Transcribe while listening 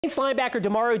Saints linebacker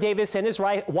Demario Davis and his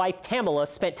wife Tamela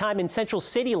spent time in Central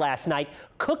City last night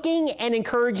cooking and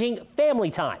encouraging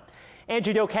family time.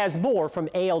 Andrew Doak has more from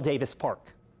A.L. Davis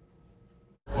Park.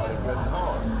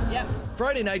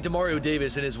 Friday night, Demario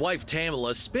Davis and his wife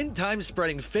Tamela spent time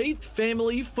spreading faith,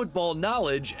 family, football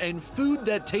knowledge, and food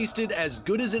that tasted as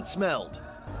good as it smelled.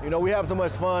 You know, we have so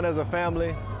much fun as a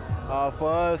family. For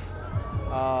us,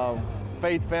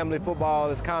 faith, family,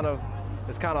 football is kind of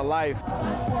life.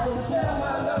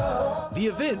 The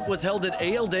event was held at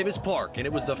A.L. Davis Park, and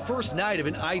it was the first night of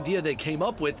an idea they came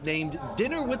up with named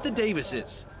Dinner with the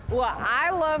Davises. Well,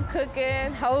 I love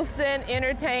cooking, hosting,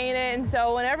 entertaining,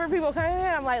 so whenever people come in,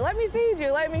 I'm like, let me feed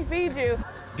you, let me feed you.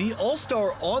 The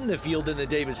all-star on the field in the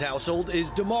Davis household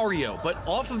is Demario, but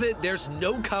off of it, there's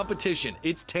no competition.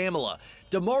 It's Tamela.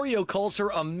 Demario calls her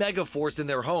a mega force in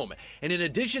their home, and in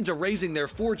addition to raising their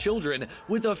 4 children,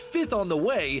 with a 5th on the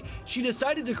way, she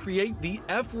decided to create the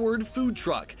F-word food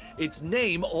truck. Its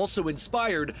name also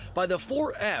inspired by the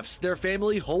 4 F's their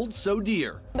family holds so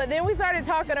dear. But then we started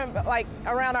talking like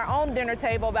around our own dinner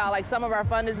table about like some of our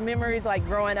funnest memories like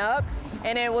growing up,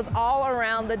 and it was all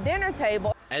around the dinner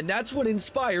table. And that's what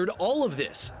inspired all of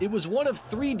this. It was one of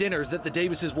 3 dinners that the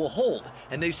Davises will hold,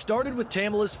 and they started with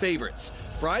Tamela's favorites: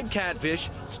 fried catfish,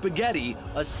 spaghetti,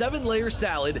 a 7-layer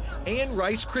salad, and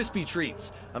Rice Krispie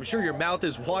treats. I'm sure your mouth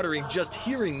is watering just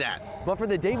hearing that. But for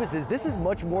the Davises, this is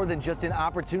much more than just an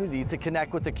opportunity to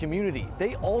connect with the community.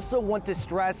 They also want to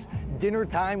stress dinner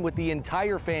time with the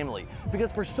entire family,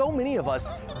 because for so many of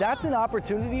us, that's an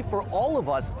opportunity for all of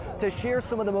us to share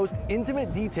some of the most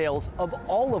intimate details of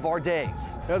all of our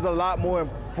days. There's a lot more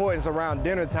importance around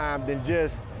dinner time than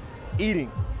just eating.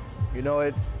 You know,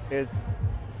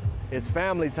 it's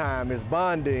family time, it's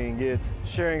bonding, it's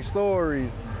sharing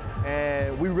stories,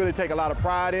 and we really take a lot of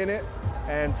pride in it.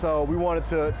 And so we wanted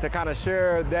to kind of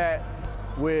share that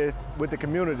with the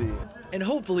community. And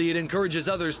hopefully it encourages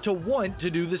others to want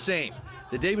to do the same.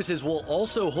 The Davises will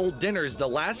also hold dinners the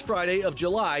last Friday of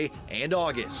July and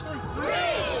August.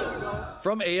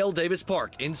 From A.L. Davis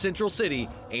Park in Central City,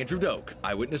 Andrew Doak,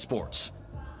 Eyewitness Sports.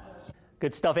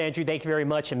 Good stuff, Andrew. Thank you very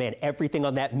much. And man, everything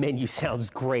on that menu sounds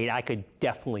great. I could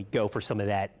definitely go for some of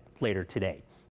that later today.